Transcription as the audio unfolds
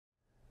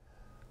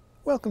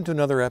Welcome to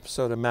another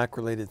episode of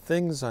Mac-Related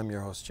Things. I'm your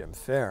host, Jim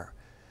Fair.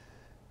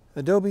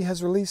 Adobe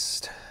has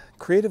released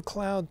Creative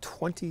Cloud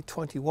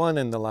 2021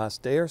 in the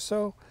last day or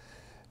so,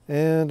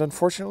 and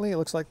unfortunately it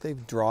looks like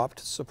they've dropped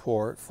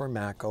support for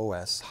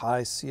macOS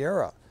High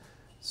Sierra.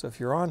 So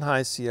if you're on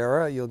High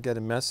Sierra, you'll get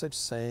a message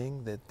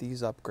saying that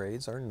these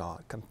upgrades are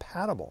not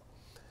compatible.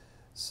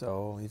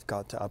 So you've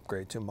got to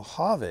upgrade to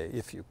Mojave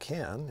if you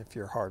can, if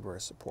your hardware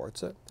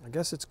supports it. I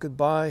guess it's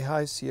goodbye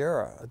High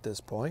Sierra at this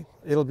point.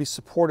 It'll be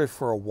supported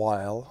for a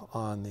while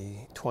on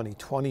the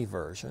 2020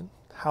 version.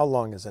 How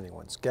long is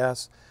anyone's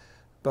guess?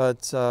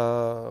 But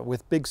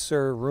with Big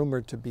Sur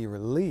rumored to be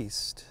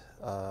released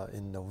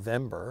in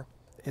November,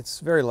 it's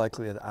very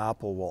likely that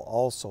Apple will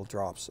also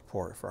drop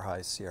support for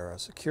High Sierra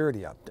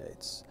security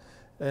updates.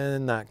 And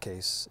in that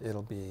case,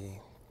 it'll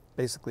be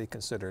basically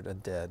considered a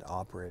dead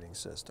operating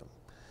system.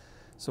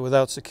 So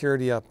without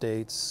security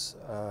updates,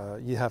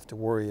 you have to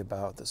worry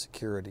about the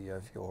security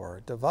of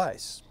your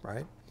device,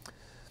 right?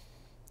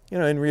 You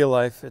know, in real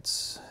life,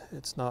 it's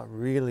not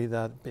really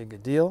that big a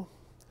deal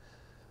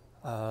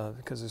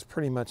because there's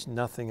pretty much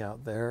nothing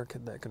out there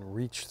that can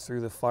reach through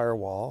the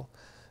firewall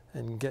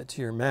and get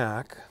to your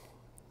Mac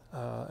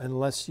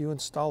unless you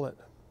install it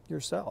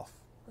yourself.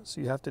 So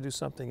you have to do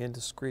something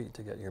indiscreet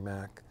to get your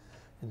Mac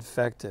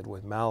infected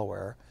with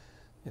malware.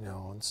 You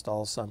know,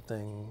 install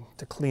something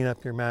to clean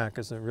up your Mac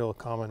is a real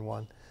common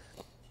one.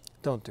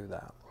 Don't do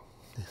that.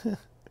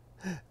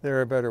 There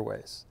are better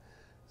ways.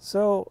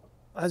 So,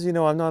 as you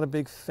know, I'm not a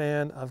big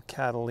fan of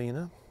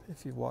Catalina.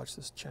 If you've watched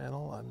this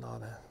channel, I'm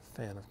not a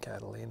fan of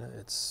Catalina.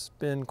 It's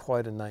been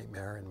quite a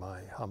nightmare in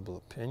my humble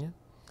opinion.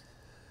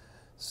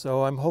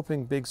 So I'm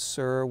hoping Big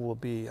Sur will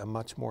be a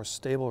much more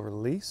stable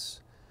release,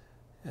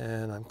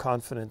 and I'm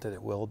confident that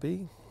it will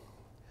be.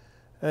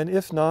 And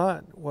if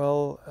not,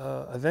 well,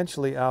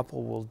 eventually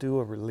Apple will do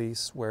a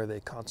release where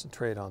they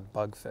concentrate on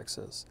bug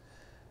fixes.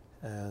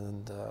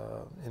 And,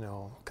 you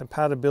know,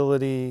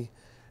 compatibility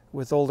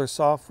with older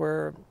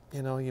software,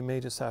 you know, you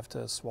may just have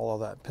to swallow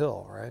that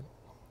pill, right?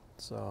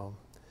 So,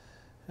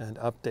 and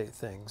update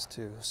things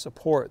to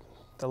support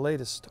the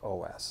latest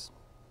OS.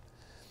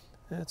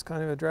 And it's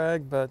kind of a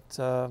drag, but,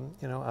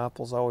 you know,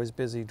 Apple's always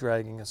busy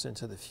dragging us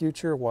into the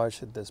future. Why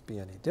should this be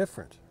any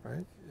different,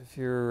 right? If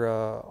you're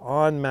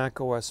on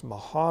macOS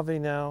Mojave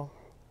now,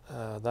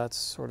 that's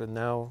sort of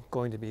now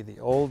going to be the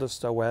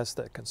oldest OS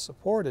that can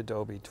support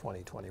Adobe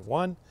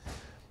 2021.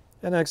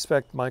 And I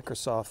expect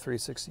Microsoft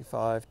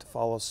 365 to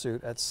follow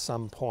suit at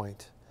some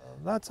point.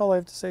 That's all I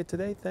have to say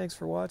today. Thanks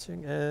for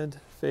watching, and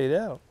fade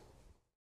out.